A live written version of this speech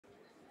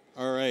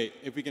All right,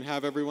 if we can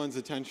have everyone's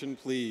attention,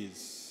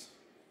 please.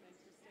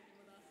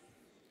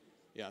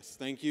 Yes,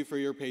 thank you for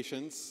your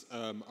patience.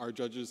 Our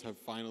judges have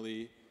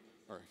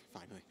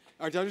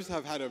our judges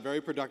have had a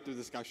very productive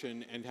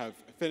discussion and have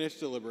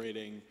finished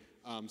deliberating.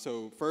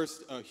 So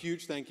first, a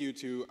huge thank you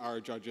to our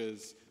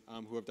judges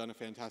who have done a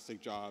fantastic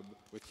job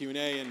with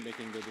Q&A and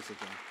making their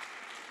decision.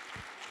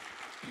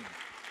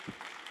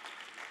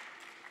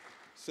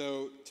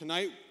 So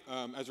tonight,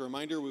 as a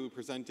reminder, we will be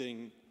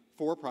presenting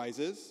 4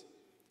 prizes.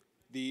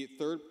 The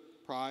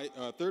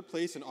third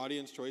place and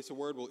Audience Choice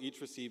Award will each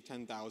receive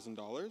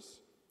 $10,000.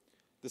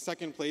 The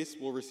second place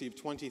will receive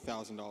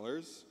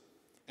 $20,000.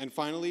 And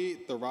finally,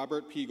 the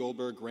Robert P.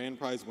 Goldberg Grand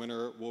Prize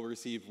winner will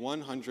receive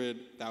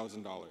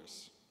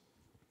 $100,000.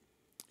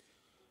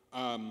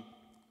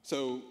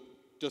 So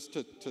just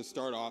to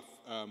start off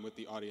with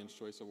the Audience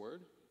Choice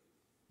Award.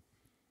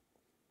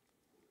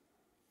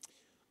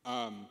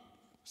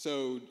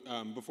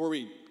 Before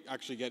we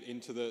actually get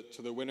into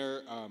the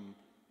winner,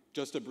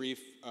 just a brief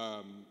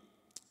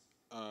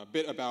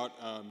bit about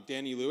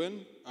Danny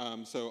Lewin.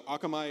 So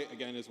Akamai,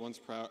 again, is once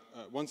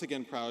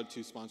again proud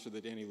to sponsor the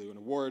Danny Lewin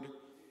Award.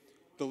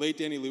 The late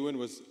Danny Lewin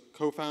was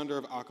co-founder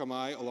of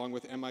Akamai along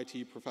with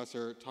MIT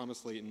professor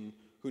Thomas Layton,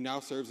 who now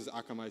serves as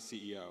Akamai's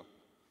CEO.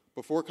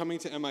 Before coming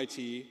to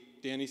MIT,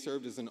 Danny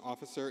served as an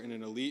officer in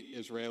an elite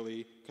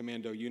Israeli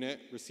commando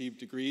unit, received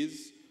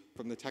degrees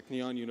from the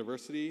Technion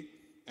University,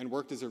 and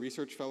worked as a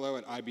research fellow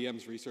at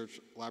IBM's research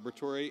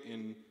laboratory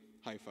in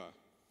Haifa.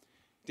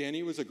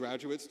 Danny was a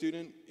graduate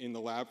student in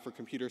the Lab for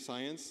Computer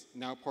Science,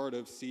 now part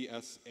of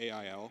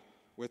CSAIL,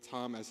 with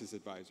Tom as his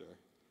advisor.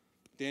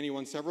 Danny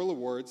won several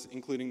awards,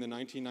 including the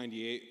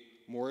 1998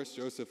 Morris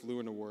Joseph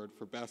Lewin Award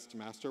for Best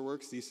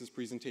Masterworks Thesis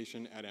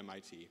Presentation at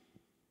MIT.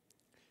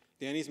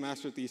 Danny's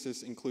master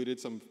thesis included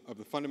some of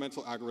the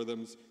fundamental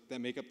algorithms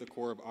that make up the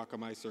core of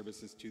Akamai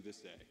services to this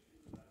day.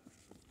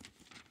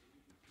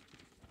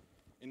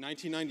 In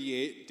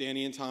 1998,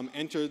 Danny and Tom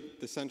entered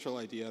the central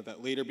idea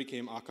that later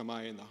became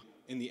Akamai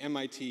in the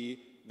MIT,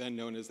 then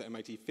known as the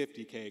MIT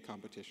 50K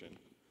competition.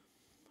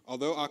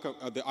 Although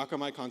the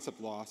Akamai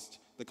concept lost,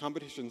 the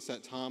competition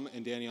set Tom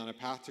and Danny on a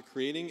path to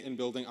creating and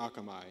building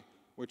Akamai,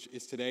 which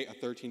is today a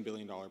 $13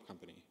 billion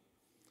company.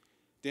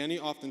 Danny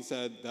often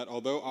said that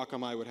although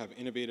Akamai would have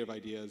innovative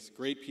ideas,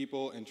 great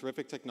people, and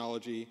terrific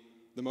technology,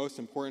 the most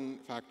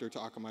important factor to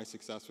Akamai's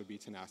success would be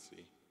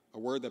tenacity, a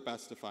word that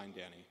best defined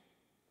Danny.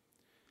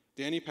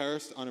 Danny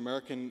perished on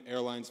American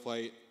Airlines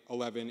Flight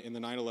 11 in the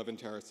 9/11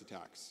 terrorist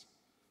attacks.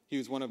 He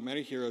was one of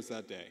many heroes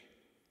that day.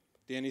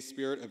 Danny's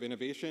spirit of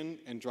innovation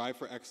and drive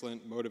for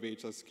excellence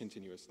motivates us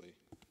continuously.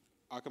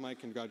 Akamai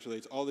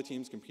congratulates all the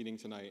teams competing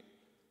tonight.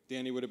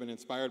 Danny would have been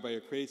inspired by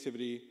your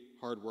creativity,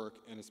 hard work,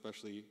 and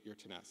especially your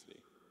tenacity.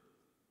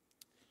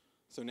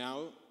 So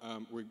now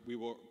we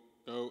will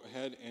go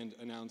ahead and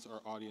announce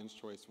our Audience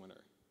Choice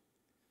winner.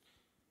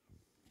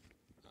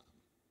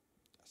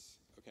 Yes,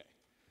 okay.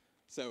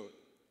 So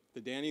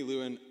the Danny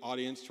Lewin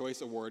Audience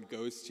Choice Award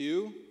goes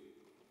to,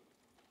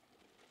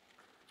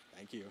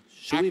 thank you.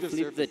 Should we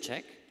flip the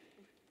check?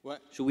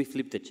 What? Should we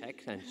flip the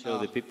check and show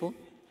the people?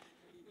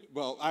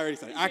 Well, I already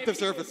said Active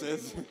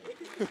Surfaces.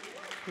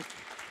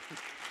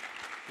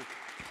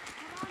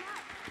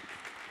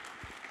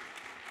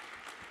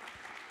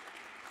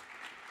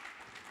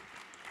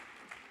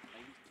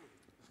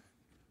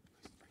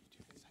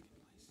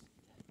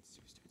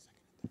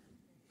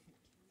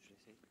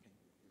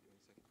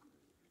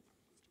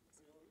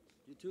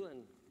 You too,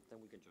 and then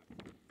we can join.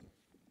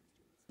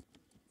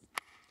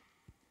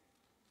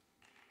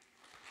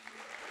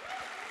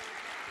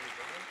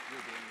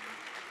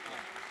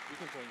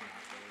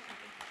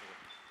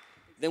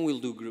 Then we'll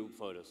do group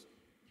photos.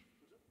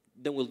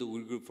 Then we'll do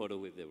a group photo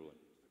with everyone.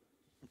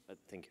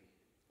 Thank you.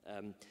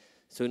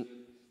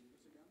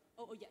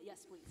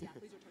 Yes, please. Yeah,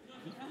 please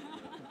return.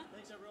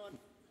 Thanks, everyone.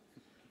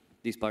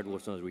 This part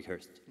was not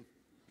rehearsed.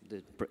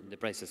 The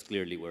prizes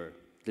clearly were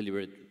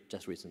delivered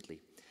just recently.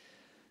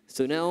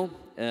 So now,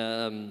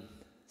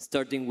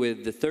 starting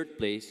with the third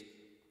place,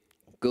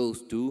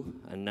 goes to,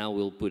 and now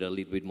we'll put a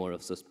little bit more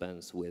of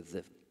suspense with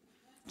the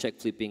check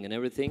flipping and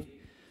everything.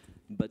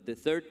 But the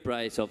third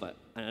prize of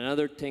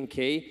another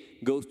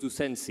 10K goes to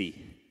Sensi.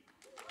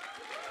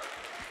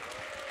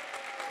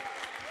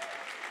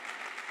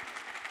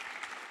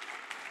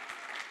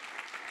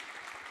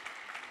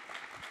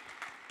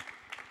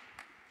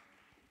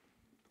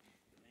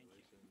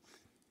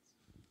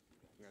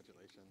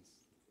 Congratulations.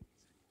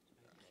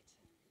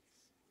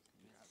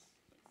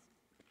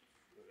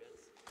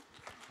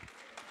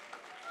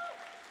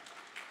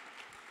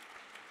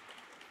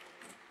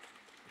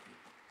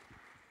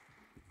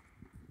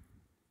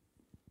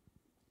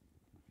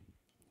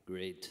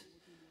 Great.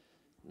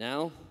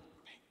 Now,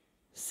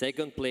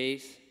 second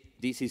place,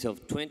 this is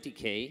of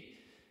 20K,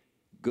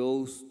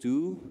 goes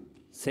to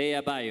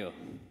Seiya Bayo.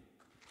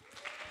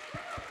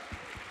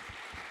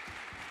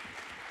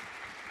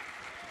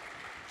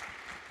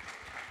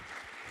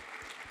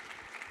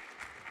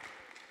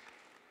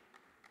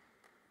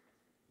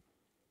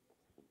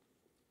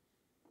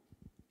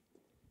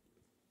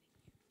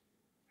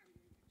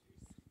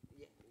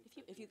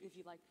 if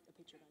you'd like a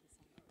picture by the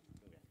side.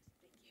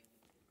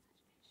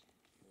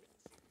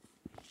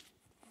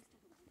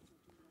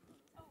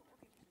 No,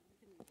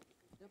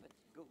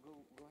 but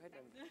go ahead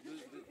and do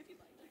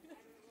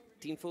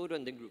team photo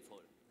and then group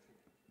photo.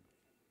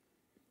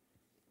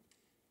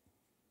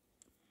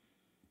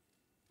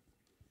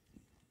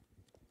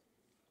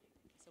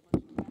 So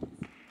much, congrats.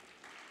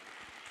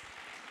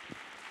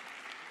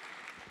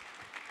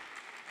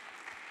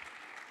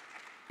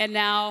 And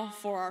now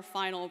for our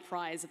final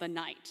prize of the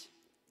night,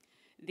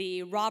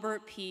 the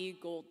Robert P.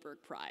 Goldberg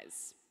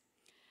Prize.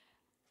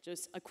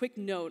 Just a quick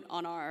note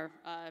on our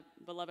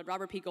beloved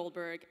Robert P.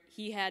 Goldberg.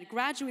 He had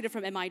graduated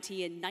from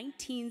MIT in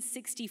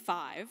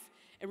 1965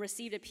 and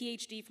received a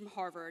PhD from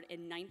Harvard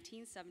in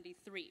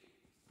 1973.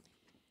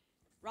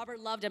 Robert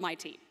loved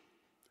MIT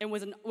and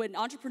when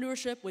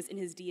entrepreneurship was in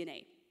his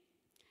DNA.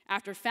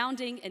 After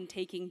founding and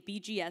taking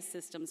BGS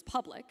Systems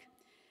public,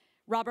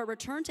 Robert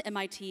returned to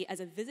MIT as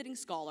a visiting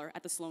scholar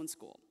at the Sloan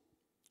School.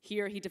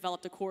 Here, he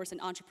developed a course in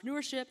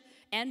entrepreneurship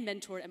and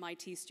mentored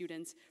MIT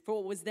students for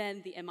what was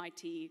then the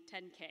MIT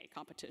 10K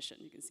competition.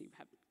 You can see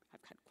I've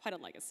had quite a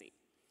legacy.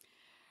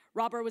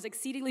 Robert was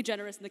exceedingly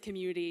generous in the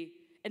community,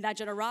 and that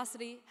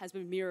generosity has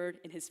been mirrored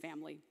in his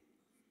family.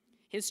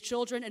 His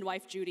children and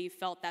wife, Judy,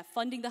 felt that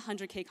funding the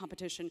 100K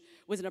competition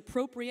was an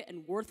appropriate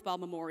and worthwhile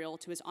memorial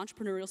to his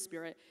entrepreneurial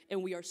spirit,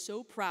 and we are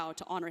so proud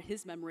to honor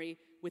his memory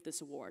with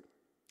this award.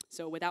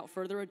 So without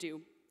further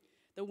ado,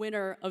 the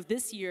winner of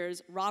this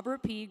year's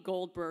Robert P.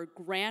 Goldberg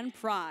Grand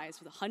Prize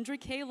for the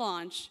 100K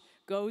launch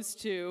goes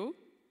to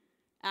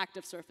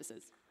Active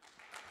Surfaces.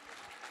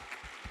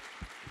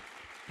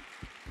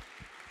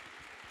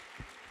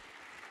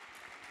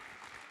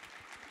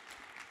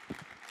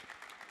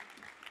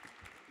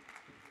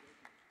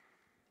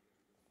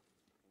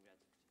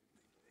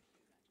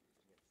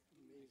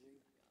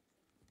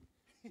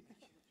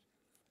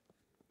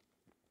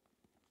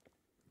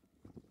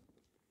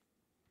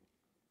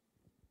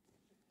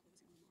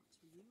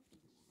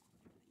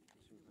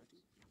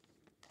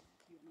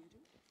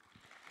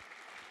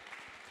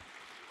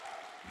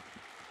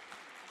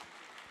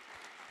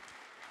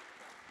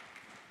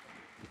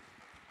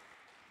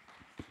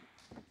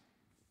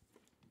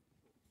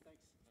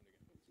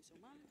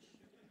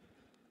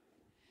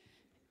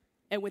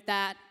 And with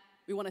that,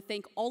 we want to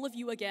thank all of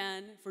you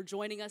again for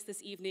joining us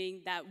this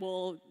evening.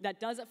 That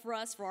does it for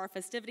us for our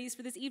festivities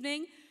for this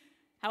evening.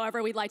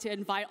 However, we'd like to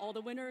invite all the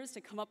winners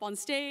to come up on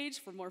stage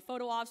for more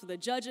photo ops with the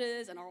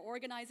judges and our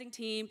organizing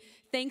team.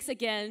 Thanks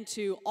again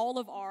to all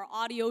of our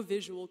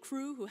audio-visual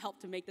crew who helped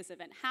to make this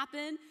event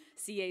happen,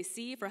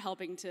 CAC for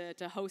helping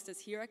to host us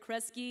here at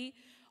Kresge,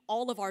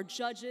 all of our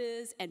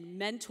judges and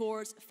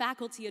mentors,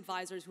 faculty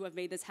advisors who have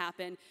made this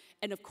happen,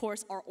 and of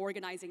course, our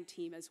organizing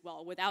team as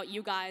well. Without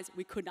you guys,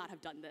 we could not have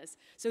done this.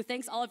 So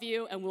thanks all of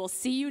you, and we'll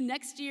see you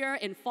next year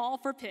in fall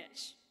for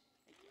Pitch.